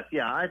nevertheless,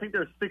 I think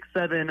there's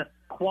 6-7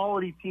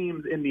 quality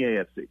teams in the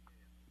AFC.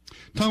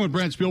 Talking with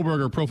Brad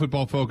Spielberger, Pro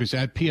Football Focus,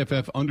 at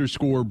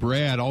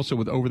PFF_Brad, also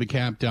with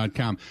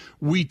OverTheCap.com.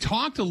 We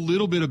talked a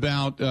little bit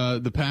about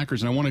the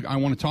Packers, and I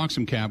want to talk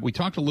some cap. We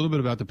talked a little bit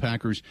about the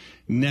Packers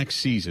next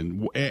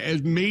season,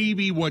 as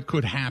maybe what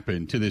could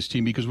happen to this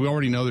team, because we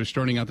already know they're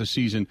starting out the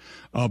season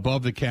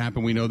above the cap,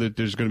 and we know that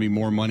there's going to be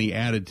more money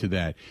added to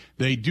that.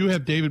 They do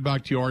have David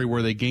Bakhtiari,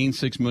 where they gain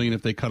 $6 million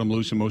if they cut him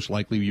loose, and most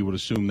likely you would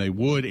assume they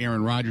would.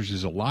 Aaron Rodgers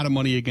is a lot of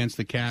money against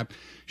the cap.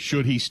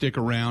 Should he stick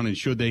around, and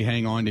should they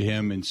hang on to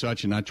him and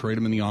such and not trade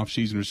him in the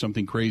offseason or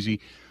something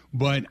crazy?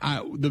 But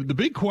the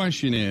big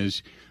question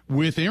is,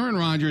 with Aaron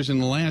Rodgers in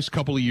the last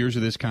couple of years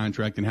of this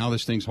contract and how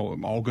this thing's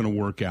all going to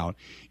work out,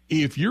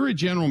 if you're a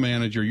general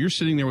manager, you're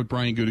sitting there with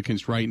Brian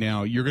Gutekunst right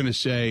now, you're going to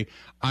say,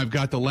 I've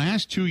got the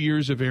last 2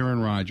 years of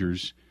Aaron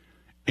Rodgers,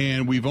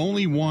 and we've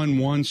only won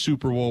 1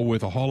 Super Bowl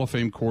with a Hall of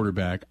Fame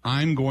quarterback.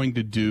 I'm going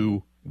to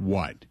do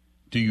what?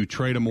 Do you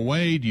trade him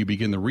away? Do you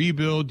begin the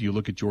rebuild? Do you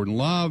look at Jordan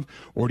Love?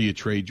 Or do you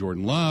trade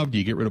Jordan Love? Do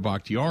you get rid of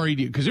Bakhtiari?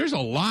 Because there's a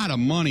lot of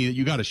money that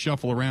you got to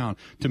shuffle around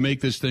to make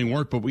this thing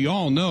work. But we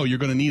all know you're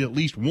going to need at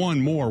least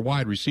one more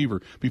wide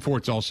receiver before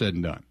it's all said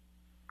and done.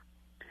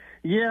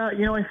 Yeah,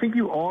 I think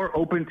you are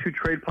open to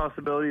trade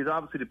possibilities,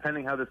 obviously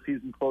depending how the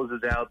season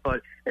closes out.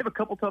 But they have a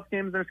couple tough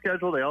games in their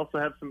schedule. They also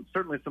have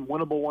certainly some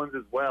winnable ones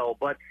as well.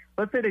 But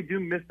let's say they do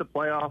miss the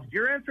playoffs.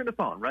 You're answering the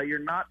phone, right? You're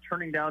not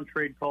turning down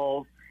trade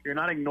calls. You're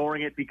not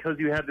ignoring it because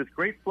you have this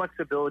great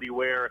flexibility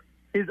where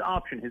his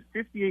option, his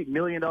 $58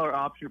 million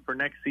option for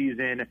next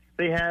season,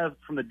 they have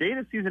from the day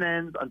the season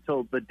ends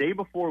until the day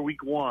before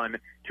week 1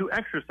 to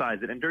exercise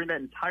it. And during that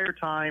entire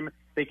time,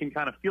 they can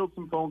kind of field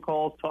some phone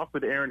calls, talk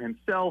with Aaron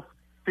himself,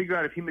 figure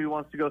out if he maybe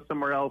wants to go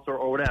somewhere else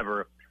or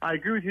whatever. I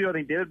agree with you. I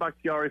think David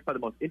Bakhtiari is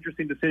probably the most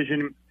interesting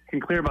decision. Can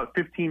clear about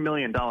 $15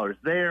 million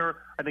there.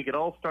 I think it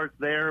all starts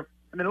there.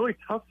 And then a really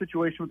tough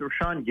situation with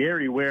Rashawn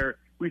Gary where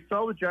we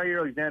saw with Jair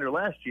Alexander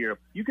last year.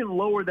 You can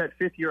lower that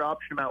 5th-year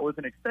option amount with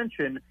an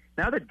extension.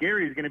 Now that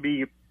Gary is going to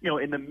be,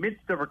 in the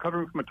midst of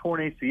recovering from a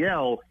torn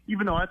ACL,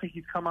 even though I think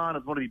he's come on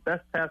as one of the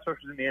best pass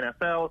rushers in the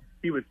NFL,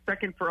 he was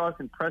second for us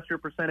in pressure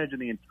percentage in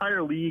the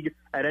entire league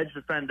at edge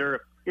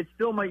defender. It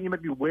still you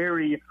might be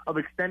wary of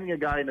extending a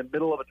guy in the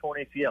middle of a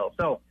torn ACL.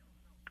 So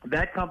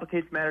that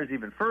complicates matters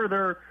even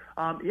further.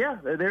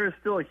 There is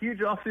still a huge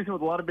offseason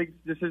with a lot of big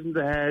decisions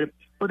ahead,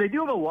 but they do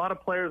have a lot of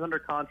players under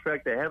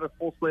contract. They have a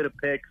full slate of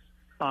picks.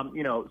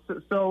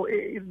 So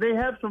they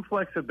have some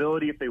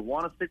flexibility if they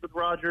want to stick with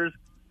Rodgers.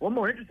 One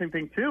more interesting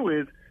thing, too,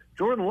 is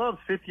Jordan Love's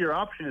 5th-year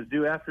option is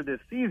due after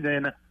this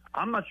season.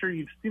 I'm not sure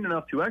you've seen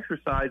enough to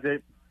exercise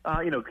it,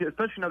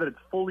 especially now that it's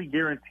fully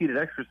guaranteed at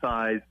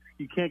exercise.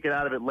 You can't get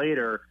out of it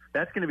later.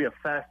 That's going to be a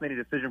fascinating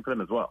decision for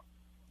them as well.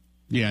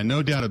 Yeah,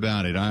 no doubt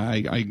about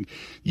it.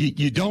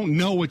 You don't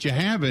know what you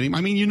have in him.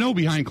 I mean,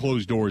 behind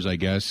closed doors, I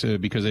guess,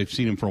 because I've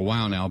seen him for a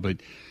while now,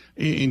 but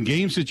in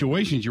game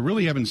situations, you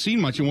really haven't seen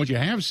much, and what you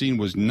have seen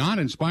was not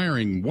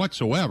inspiring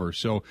whatsoever,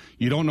 so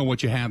you don't know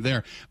what you have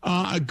there.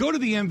 Go to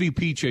the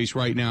MVP chase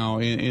right now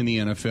in the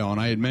NFL,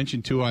 and I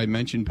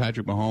mentioned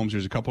Patrick Mahomes.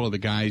 There's a couple of the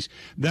guys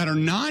that are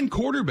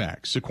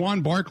non-quarterbacks,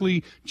 Saquon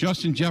Barkley,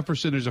 Justin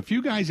Jefferson. There's a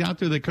few guys out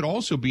there that could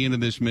also be into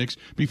this mix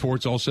before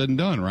it's all said and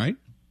done, right?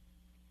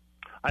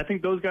 I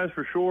think those guys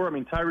for sure. I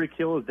mean, Tyreek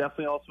Hill is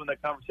definitely also in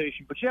that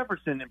conversation, but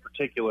Jefferson in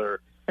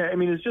particular,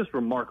 it's just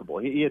remarkable.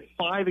 He had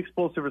 5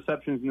 explosive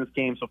receptions in this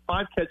game, so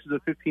 5 catches of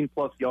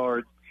 15-plus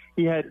yards.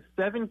 He had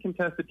 7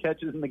 contested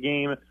catches in the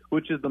game,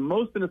 which is the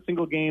most in a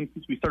single game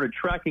since we started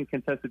tracking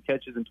contested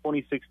catches in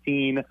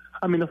 2016. The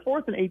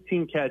 4th and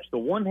 18 catch, the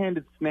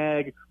one-handed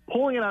snag,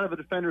 pulling it out of a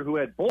defender who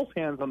had both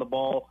hands on the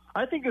ball,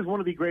 I think is one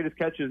of the greatest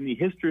catches in the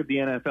history of the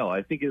NFL.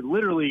 I think it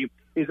literally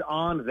is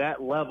on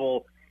that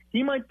level.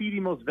 he might be the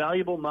most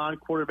valuable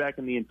non-quarterback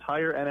in the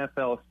entire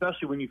NFL,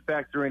 especially when you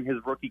factor in his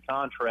rookie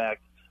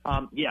contract.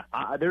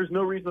 There's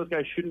no reason this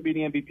guy shouldn't be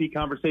in the MVP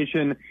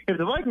conversation. If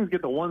the Vikings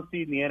get the 1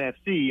 seed in the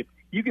NFC,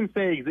 you can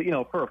say,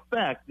 for a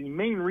fact, the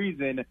main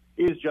reason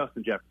is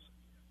Justin Jefferson.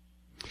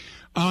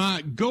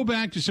 Go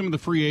back to some of the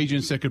free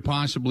agents that could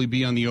possibly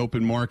be on the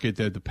open market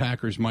that the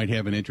Packers might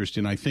have an interest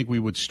in. I think we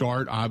would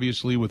start,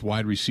 obviously, with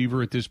wide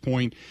receiver at this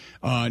point.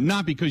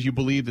 Not because you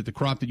believe that the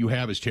crop that you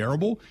have is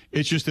terrible.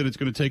 It's just that it's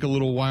going to take a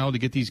little while to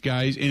get these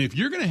guys. And if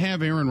you're going to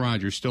have Aaron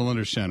Rodgers still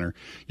under center,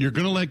 you're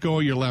going to let go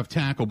of your left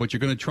tackle, but you're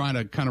going to try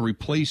to kind of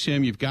replace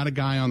him. You've got a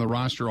guy on the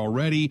roster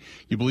already.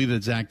 You believe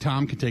that Zach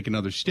Tom can take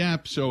another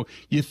step. So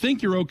you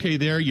think you're okay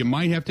there. You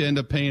might have to end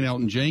up paying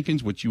Elton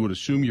Jenkins, which you would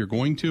assume you're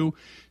going to.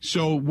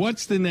 So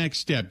what's the next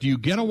step? Do you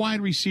get a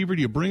wide receiver?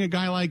 Do you bring a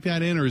guy like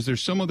that in, or is there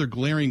some other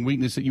glaring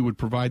weakness that you would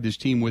provide this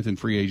team with in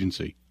free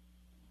agency?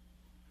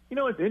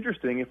 It's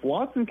interesting. If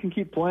Watson can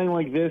keep playing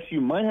like this,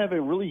 you might have a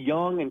really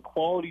young and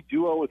quality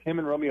duo with him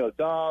and Romeo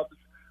Doubs.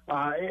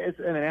 And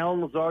an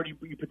Alan Lazard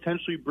you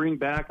potentially bring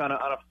back on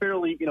a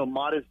fairly,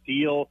 modest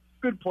deal.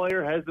 Good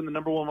player, has been the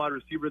number one wide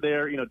receiver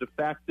there, de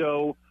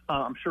facto.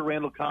 I'm sure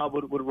Randall Cobb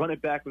would run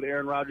it back with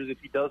Aaron Rodgers if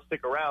he does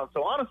stick around.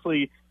 So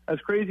honestly, as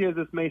crazy as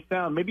this may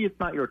sound, maybe it's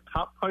not your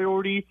top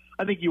priority.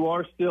 I think you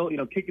are still,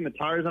 kicking the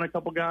tires on a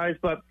couple guys,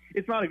 but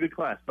it's not a good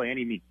class by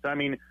any means. I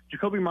mean,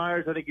 Jacoby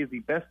Myers, I think, is the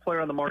best player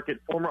on the market,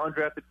 former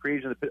undrafted free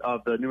agent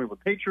of the New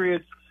England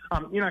Patriots.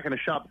 You're not going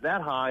to shop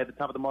that high at the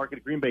top of the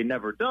market. Green Bay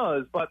never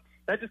does, but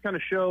that just kind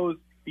of shows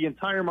the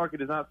entire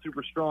market is not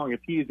super strong if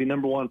he is the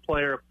number one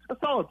player, a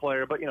solid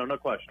player, but, no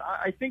question.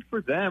 I think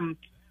for them,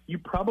 you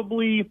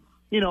probably,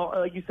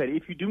 like you said,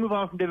 if you do move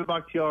on from David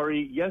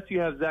Bakhtiari, yes,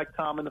 you have Zach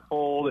Tom in the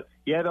fold.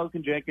 You have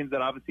Elton Jenkins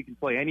that obviously can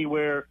play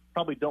anywhere.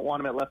 Probably don't want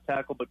him at left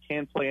tackle, but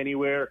can play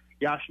anywhere.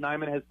 Josh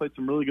Nijman has played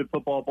some really good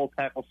football at both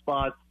tackle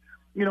spots.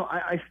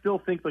 I still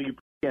think that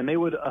they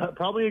would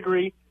probably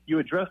agree. You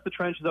address the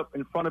trenches up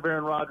in front of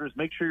Aaron Rodgers,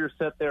 make sure you're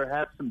set there,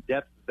 have some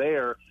depth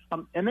there,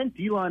 and then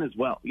D-line as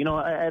well.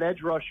 At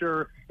edge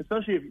rusher,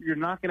 especially if you're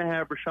not going to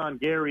have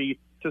Rashawn Gary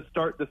to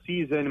start the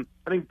season,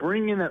 I think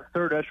bringing in that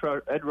third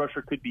edge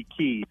rusher could be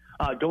key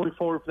going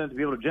forward for them to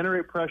be able to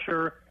generate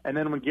pressure, and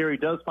then when Gary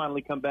does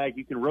finally come back,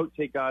 you can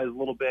rotate guys a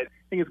little bit.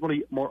 I think it's one of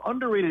the more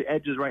underrated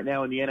edges right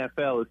now in the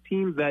NFL is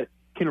teams that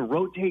can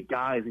rotate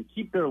guys and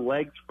keep their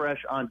legs fresh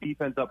on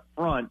defense up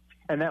front,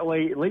 and that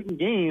way late in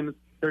games,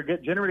 they're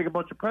generating a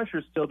bunch of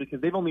pressure still because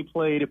they've only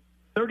played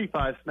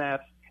 35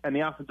 snaps and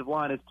the offensive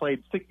line has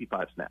played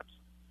 65 snaps.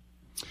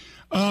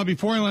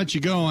 Before I let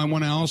you go, I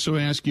want to also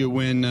ask you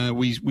when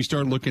we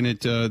start looking at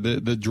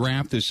the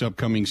draft this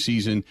upcoming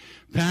season.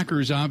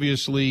 Packers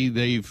obviously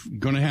they're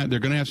going to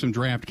have some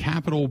draft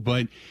capital,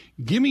 but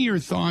give me your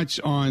thoughts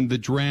on the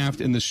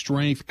draft and the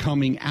strength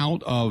coming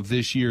out of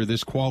this year,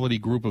 this quality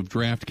group of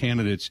draft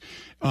candidates.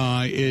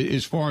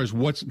 As far as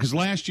because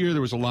last year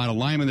there was a lot of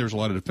linemen, there was a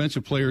lot of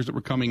defensive players that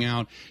were coming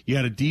out. You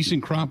had a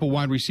decent crop of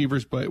wide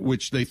receivers, but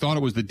which they thought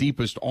it was the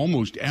deepest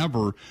almost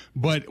ever.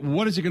 But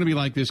what is it going to be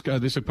like this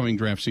upcoming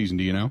draft season?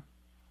 Do you know?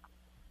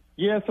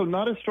 Yeah, so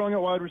not as strong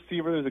at wide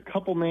receiver. There's a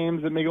couple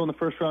names that may go in the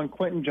first round.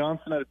 Quentin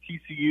Johnson out of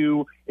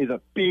TCU is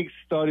a big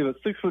stud.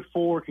 He's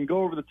 6'4", can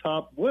go over the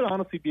top. Would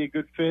honestly be a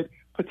good fit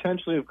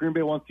potentially if Green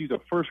Bay wants to use a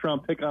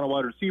first-round pick on a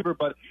wide receiver.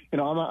 But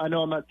I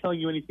know I'm not telling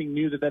you anything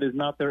new that is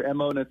not their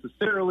MO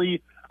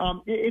necessarily.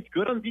 It's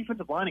good on the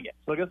defensive line again.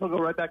 So I guess I'll go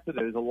right back to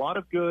that. There's a lot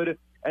of good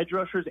edge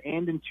rushers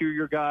and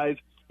interior guys.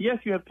 Yes,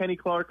 you have Kenny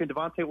Clark and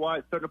Devontae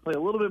Wyatt starting to play a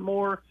little bit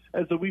more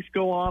as the weeks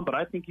go on, but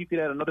I think you could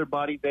add another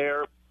body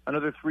there.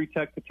 Another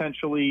 3-tech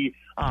potentially.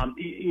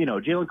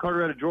 Jalen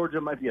Carter out of Georgia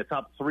might be a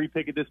top 3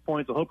 pick at this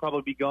point, so he'll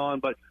probably be gone.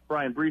 But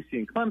Brian Breesy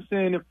and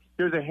Clemson,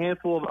 there's a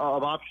handful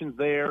of options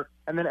there.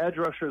 And then edge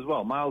rusher as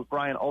well. Miles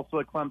Bryant also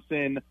at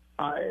Clemson.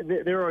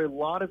 There are a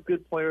lot of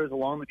good players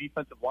along the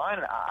defensive line,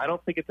 and I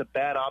don't think it's a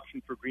bad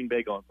option for Green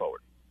Bay going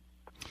forward.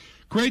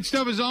 Great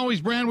stuff as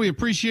always, Brad. We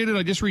appreciate it.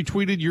 I just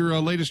retweeted your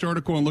latest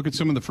article and look at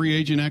some of the free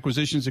agent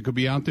acquisitions that could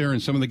be out there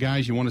and some of the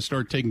guys you want to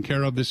start taking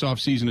care of this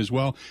offseason as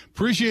well.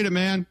 Appreciate it,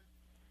 man.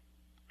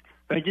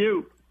 Thank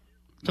you.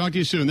 Talk to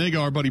you soon. There you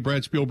go, our buddy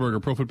Brad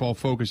Spielberger, Pro Football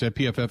Focus at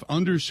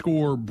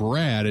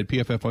PFF_Brad, at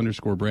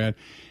PFF_Brad,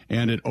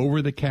 and at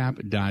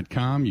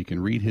overthecap.com. You can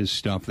read his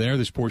stuff there.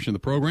 This portion of the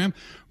program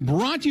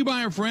brought to you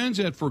by our friends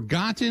at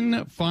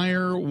Forgotten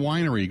Fire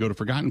Winery. Go to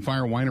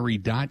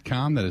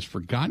ForgottenFireWinery.com. That is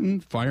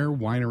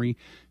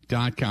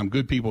ForgottenFireWinery.com.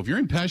 Good people. If you're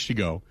in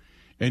Peshtigo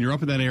and you're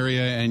up in that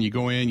area and you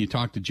go in, you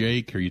talk to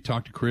Jake or you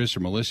talk to Chris or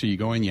Melissa, you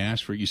go in, you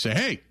ask for it, you say,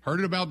 hey, heard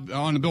it about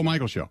on the Bill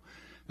Michaels show.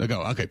 They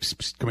go, okay, psst,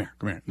 psst, come here.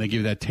 And they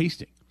give you that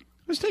tasting.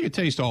 Let's take a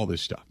taste of all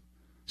this stuff.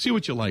 See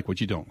what you like,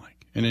 what you don't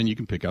like. And then you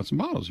can pick out some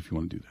bottles if you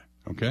want to do that,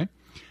 okay?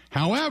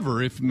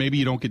 However, if maybe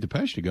you don't get to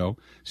Peshtigo,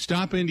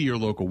 stop into your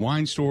local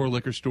wine store,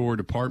 liquor store,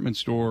 department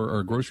store,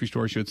 or grocery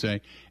store, I should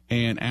say,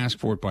 and ask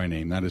for it by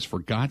name. That is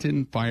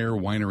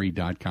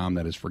ForgottenFireWinery.com.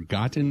 That is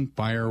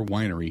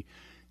ForgottenFireWinery.com.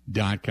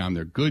 wine.com.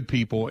 They're good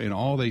people, and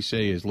all they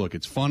say is, look,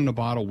 it's fun in a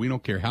bottle. We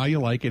don't care how you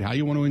like it, how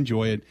you want to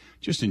enjoy it.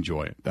 Just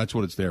enjoy it. That's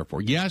what it's there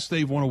for. Yes,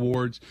 they've won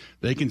awards.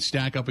 They can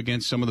stack up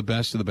against some of the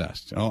best of the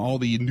best. All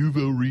the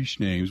nouveau riche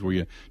names where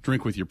you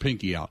drink with your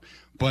pinky out.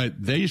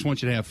 But they just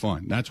want you to have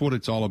fun. That's what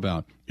it's all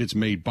about. It's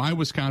made by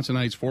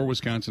Wisconsinites for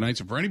Wisconsinites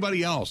and for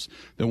anybody else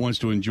that wants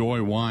to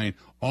enjoy wine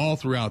all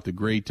throughout the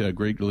great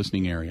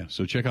listening area.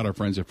 So check out our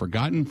friends at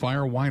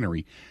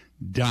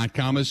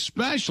ForgottenFireWinery.com.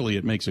 Especially,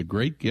 it makes a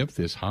great gift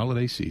this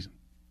holiday season.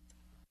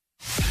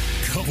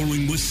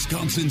 Covering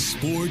Wisconsin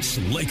sports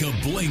like a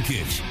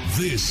blanket.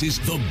 This is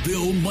the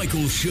Bill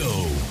Michaels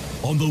Show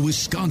on the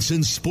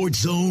Wisconsin Sports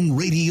Zone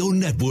Radio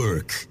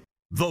Network.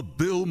 The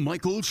Bill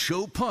Michaels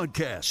Show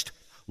podcast.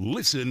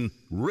 Listen,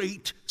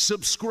 rate,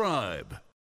 subscribe.